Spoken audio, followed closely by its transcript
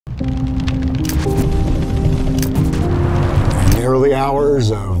In the early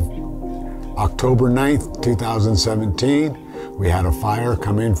hours of October 9th, 2017, we had a fire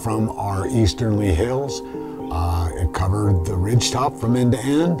come in from our easterly hills. It covered the ridgetop from end to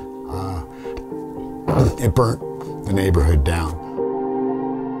end. It burnt the neighborhood down.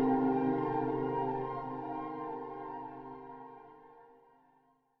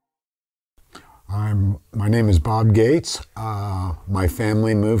 My name is Bob Gates. My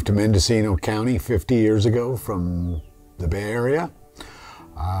family moved to Mendocino County 50 years ago from the Bay Area.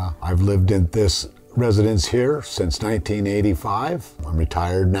 I've lived in this residence here since 1985. I'm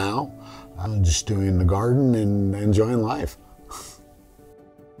retired now. I'm just doing the garden and enjoying life.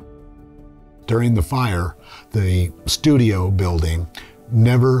 During the fire, the studio building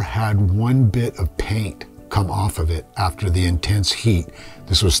never had one bit of paint come off of it after the intense heat.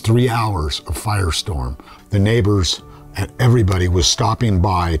 This was 3 hours of firestorm. The neighbors and everybody was stopping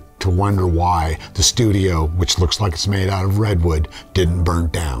by to wonder why the studio, which looks like it's made out of redwood, didn't burn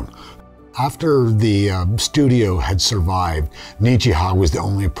down. After the studio had survived, Nichiha was the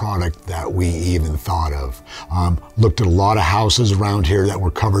only product that we even thought of. Looked at a lot of houses around here that were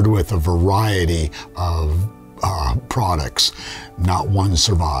covered with a variety of products. Not one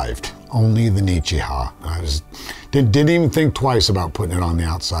survived, only the Nichiha. I didn't even think twice about putting it on the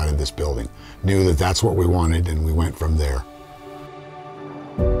outside of this building. Knew that that's what we wanted, and we went from there.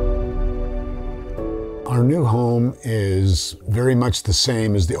 Our new home is very much the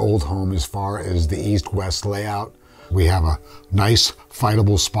same as the old home as far as the east-west layout. We have a nice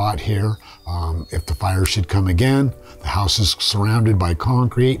fightable spot here. If the fire should come again, the house is surrounded by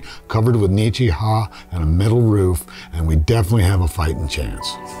concrete, covered with Nichiha and a metal roof, and we definitely have a fighting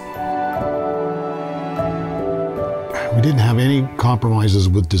chance. We didn't have any compromises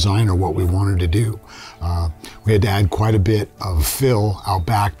with design or what we wanted to do. We had to add quite a bit of fill out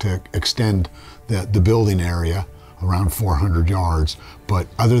back to extend the building area around 400 yards, but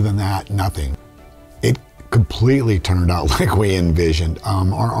other than that, nothing. It completely turned out like we envisioned.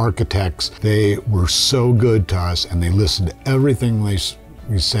 Our architects, they were so good to us, and they listened to everything we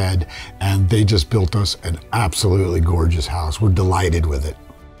said, and they just built us an absolutely gorgeous house. We're delighted with it.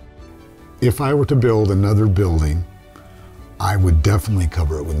 If I were to build another building, I would definitely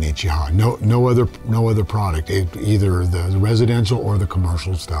cover it with Nichiha. No other product, either the residential or the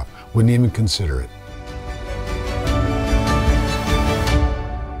commercial stuff. Wouldn't even consider it.